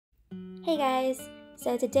Hey guys!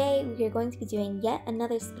 So today we are going to be doing yet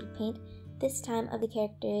another speed paint, this time of the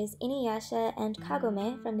characters Inuyasha and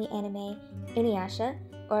Kagome from the anime Inuyasha,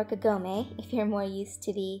 or Kagome if you're more used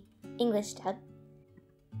to the English dub.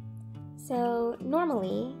 So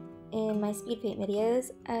normally in my speed paint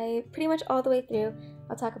videos, pretty much all the way through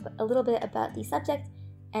I'll talk a little bit about the subject,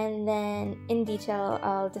 and then in detail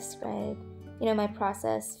I'll describe my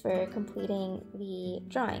process for completing the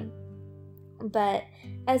drawing. But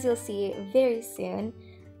as you'll see very soon,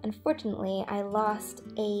 unfortunately I lost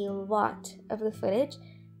a lot of the footage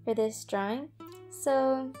for this drawing,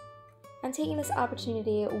 so I'm taking this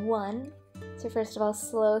opportunity, one, to first of all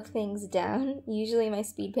slow things down. Usually my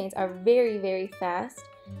speed paints are very fast,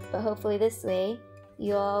 but hopefully this way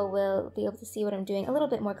you all will be able to see what I'm doing a little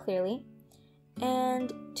bit more clearly.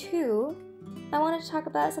 And two, I wanted to talk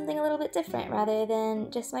about something a little bit different rather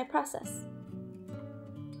than just my process.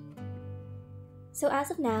 So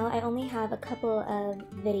as of now, I only have a couple of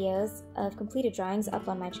videos of completed drawings up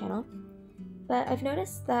on my channel, but I've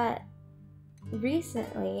noticed that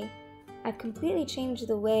recently I've completely changed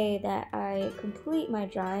the way that I complete my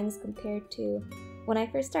drawings compared to when I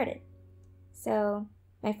first started. So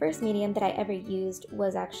my first medium that I ever used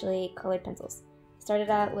was actually colored pencils. Started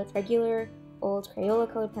out with regular old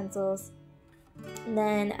Crayola colored pencils, and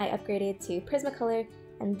then I upgraded to Prismacolor,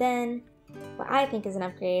 and then what I think is an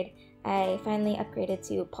upgrade, I finally upgraded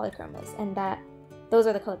to Polychromos, and those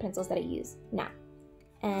are the colored pencils that I use now.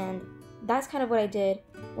 And that's kind of what I did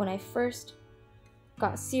when I first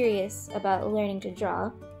got serious about learning to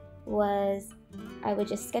draw, was I would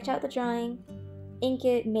just sketch out the drawing, ink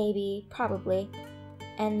it maybe, probably,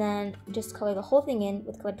 and then just color the whole thing in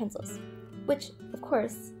with colored pencils. Which, of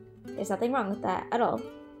course, there's nothing wrong with that at all,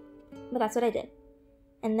 but that's what I did.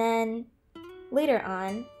 And then later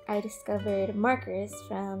on, I discovered markers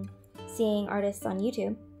from seeing artists on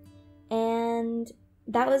YouTube, and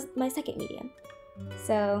that was my second medium.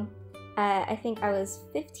 So I think I was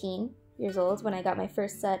 15 years old when I got my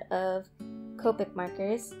first set of Copic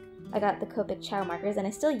markers. I got the Copic Chow markers, and I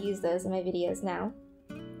still use those in my videos now.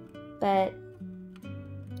 But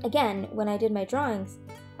again, when I did my drawings,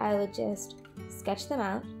 I would just sketch them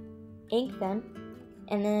out, ink them,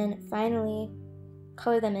 and then finally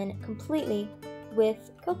color them in completely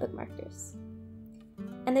with Copic markers.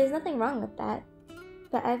 And there's nothing wrong with that,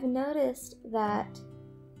 but I've noticed that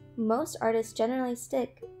most artists generally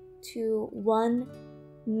stick to one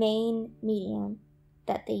main medium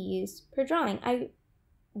that they use per drawing. I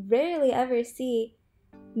rarely ever see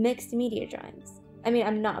mixed media drawings. I mean,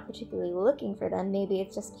 I'm not particularly looking for them. Maybe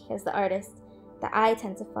it's just because the artists that I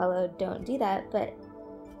tend to follow don't do that, but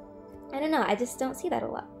I don't know, I just don't see that a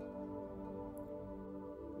lot.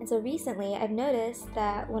 And so recently I've noticed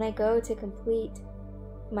that when I go to complete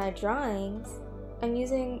my drawings, I'm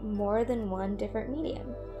using more than one different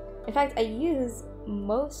medium. In fact, I use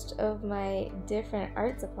most of my different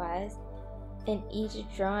art supplies in each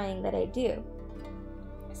drawing that I do.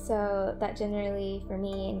 So that generally for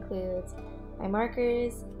me includes my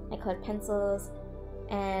markers, my colored pencils,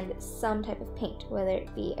 and some type of paint, whether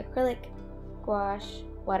it be acrylic, gouache,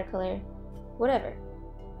 watercolor, whatever.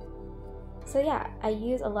 So yeah, I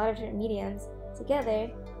use a lot of different mediums together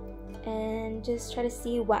and just try to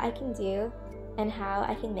see what I can do and how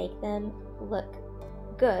I can make them look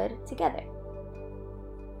good together.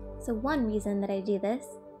 So one reason that I do this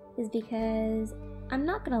is because, I'm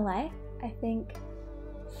not gonna lie, I think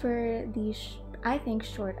for the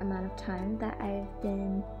short amount of time that I've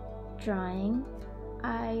been drawing,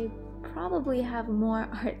 I probably have more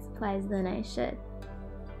art supplies than I should.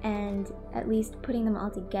 And at least putting them all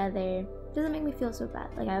together doesn't make me feel so bad.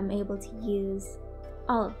 Like, I'm able to use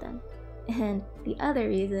all of them. And the other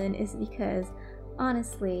reason is because,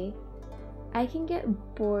 honestly, I can get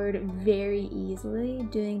bored very easily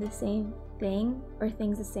doing the same thing or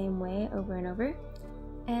things the same way over and over.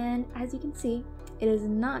 And as you can see, it is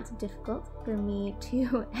not difficult for me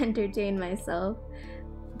to entertain myself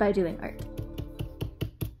by doing art.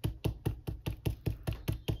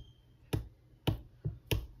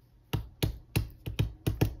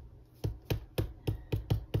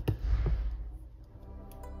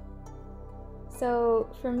 So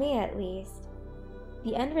for me at least,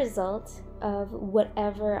 the end result of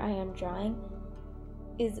whatever I am drawing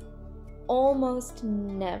is almost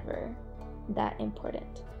never that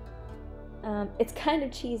important. It's kind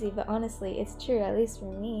of cheesy, but honestly, it's true, at least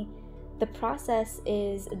for me. The process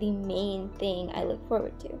is the main thing I look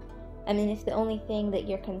forward to. I mean, if the only thing that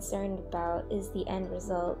you're concerned about is the end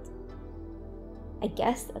result, I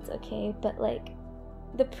guess that's okay, but like,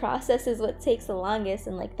 the process is what takes the longest,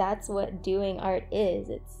 and like, that's what doing art is.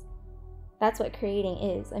 that's what creating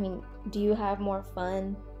is. I mean, do you have more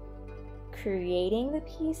fun creating the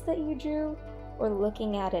piece that you drew or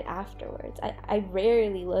looking at it afterwards? I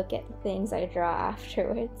rarely look at the things I draw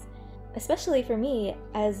afterwards, especially for me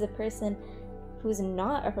as a person who's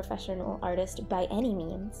not a professional artist by any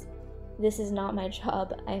means. This is not my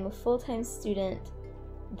job. I'm a full-time student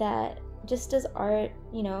that just does art,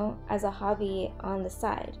 you know, as a hobby on the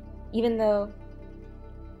side. Even though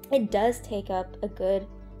it does take up a good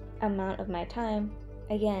amount of my time,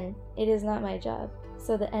 again, it is not my job.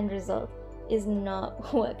 So the end result is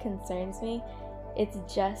not what concerns me. It's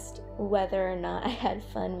just whether or not I had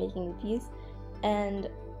fun making the piece, and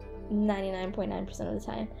 99.9% of the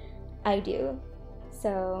time I do.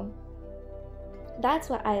 So that's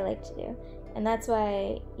what I like to do, and that's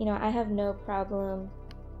why, you know, I have no problem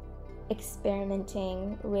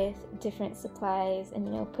experimenting with different supplies and,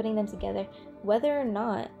 you know, putting them together, whether or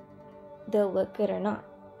not they'll look good or not.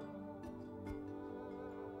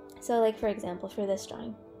 So like, for example, for this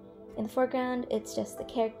drawing, in the foreground it's just the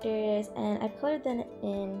characters, and I've colored them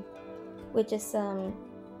in with just some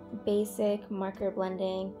basic marker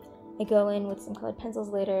blending. I go in with some colored pencils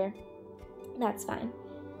later. That's fine.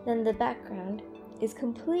 Then the background is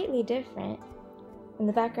completely different. In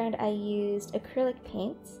the background I used acrylic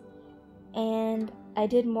paints, and I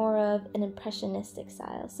did more of an impressionistic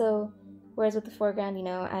style. So whereas with the foreground, you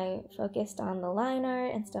know, I focused on the line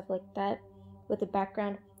art and stuff like that, with the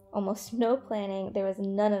background, almost no planning. There was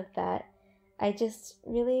none of that. I just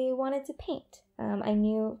really wanted to paint. I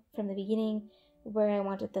knew from the beginning where I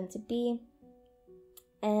wanted them to be,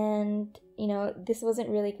 and, you know, this wasn't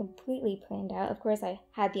really completely planned out. Of course I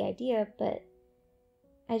had the idea, but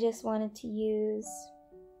I just wanted to use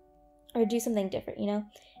or do something different, you know?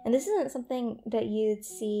 And this isn't something that you'd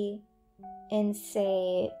see in,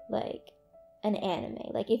 say, like an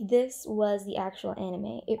anime. Like, if this was the actual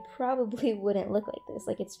anime, it probably wouldn't look like this.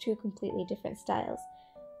 Like, it's two completely different styles.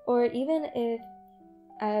 Or even if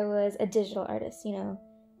I was a digital artist, you know,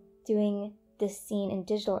 doing this scene in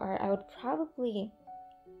digital art, I would probably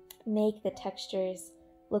make the textures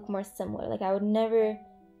look more similar. Like, I would never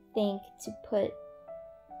think to put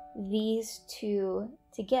these two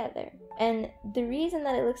together. And the reason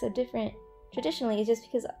that it looks so different traditionally is just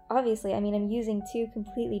because, obviously, I mean, I'm using two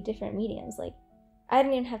completely different mediums. Like, I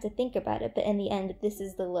didn't even have to think about it, but in the end, this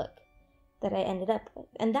is the look that I ended up with.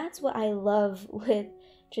 And that's what I love with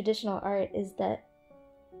traditional art, is that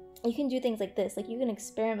you can do things like this. Like, you can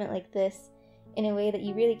experiment like this in a way that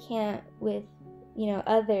you really can't with, you know,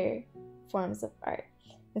 other forms of art.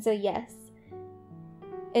 And so, yes,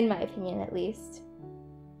 in my opinion at least,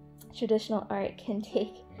 traditional art can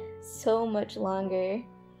take so much longer,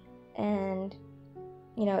 and,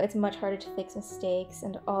 you know, it's much harder to fix mistakes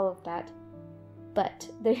and all of that. But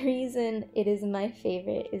the reason it is my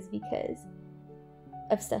favorite is because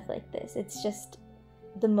of stuff like this. It's just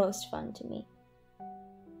the most fun to me.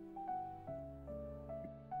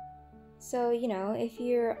 So, you know, if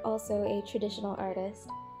you're also a traditional artist,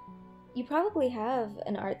 you probably have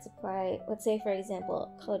an art supply, let's say for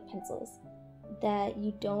example, colored pencils, that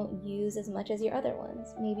you don't use as much as your other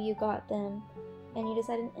ones. Maybe you got them and you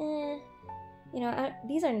decided, you know,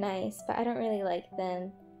 these are nice, but I don't really like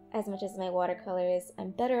them as much as my watercolors.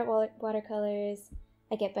 I'm better at watercolors.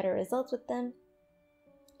 I get better results with them.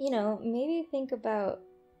 You know, maybe think about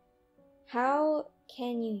how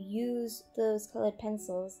can you use those colored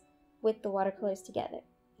pencils with the watercolors together.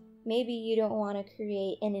 Maybe you don't want to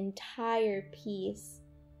create an entire piece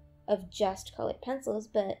of just colored pencils,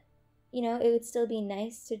 but, you know, it would still be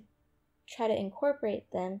nice to try to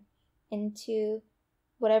incorporate them into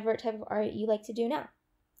whatever type of art you like to do now.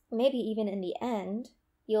 Maybe even in the end,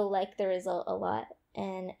 you'll like the result a lot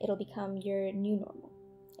and it'll become your new normal,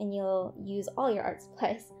 and you'll use all your art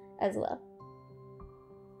supplies as well.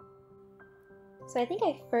 So I think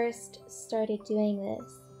I first started doing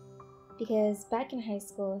this because back in high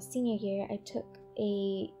school, senior year, I took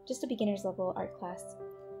just a beginner's level art class.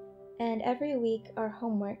 And every week our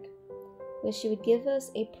homework was she would give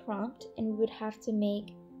us a prompt, and we would have to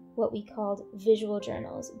make what we called visual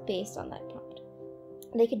journals based on that prompt.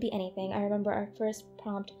 They could be anything. I remember our first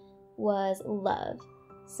prompt was love.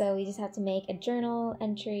 So we just had to make a journal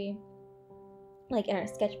entry, like in our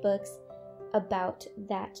sketchbooks, about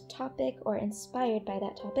that topic or inspired by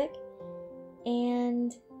that topic.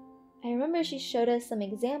 And I remember she showed us some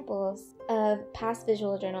examples of past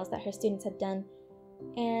visual journals that her students had done.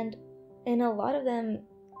 And in a lot of them,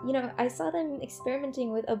 you know, I saw them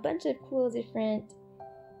experimenting with a bunch of cool different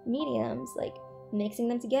mediums, like mixing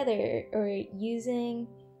them together or using,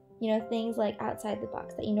 you know, things like outside the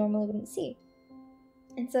box that you normally wouldn't see.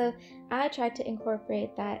 And so I tried to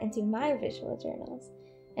incorporate that into my visual journals.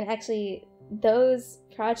 And actually, those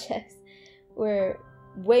projects were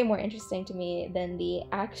way more interesting to me than the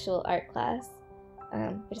actual art class,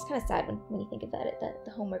 which is kind of sad when you think about it, that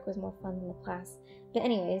the homework was more fun than the class. But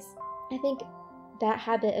anyways, I think that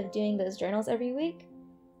habit of doing those journals every week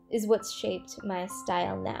is what's shaped my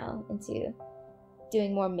style now into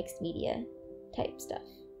doing more mixed media type stuff.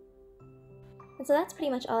 And so that's pretty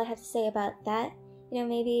much all I have to say about that. You know,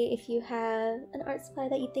 maybe if you have an art supply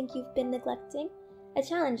that you think you've been neglecting, I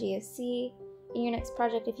challenge you, see in your next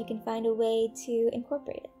project if you can find a way to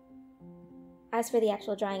incorporate it. As for the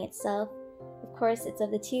actual drawing itself, of course it's of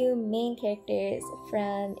the two main characters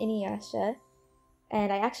from Inuyasha,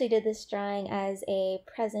 and I actually did this drawing as a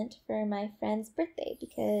present for my friend's birthday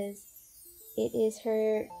because it is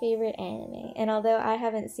her favorite anime, and although I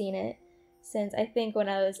haven't seen it since I think when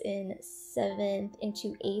I was in 7th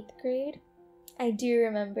into 8th grade, I do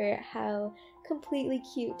remember how completely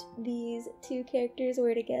cute these two characters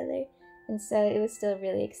were together, and so it was still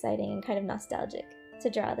really exciting and kind of nostalgic to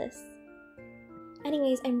draw this.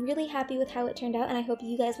 Anyways, I'm really happy with how it turned out, and I hope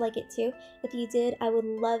you guys like it too. If you did, I would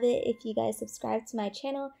love it if you guys subscribed to my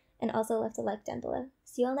channel and also left a like down below.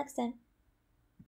 See you all next time!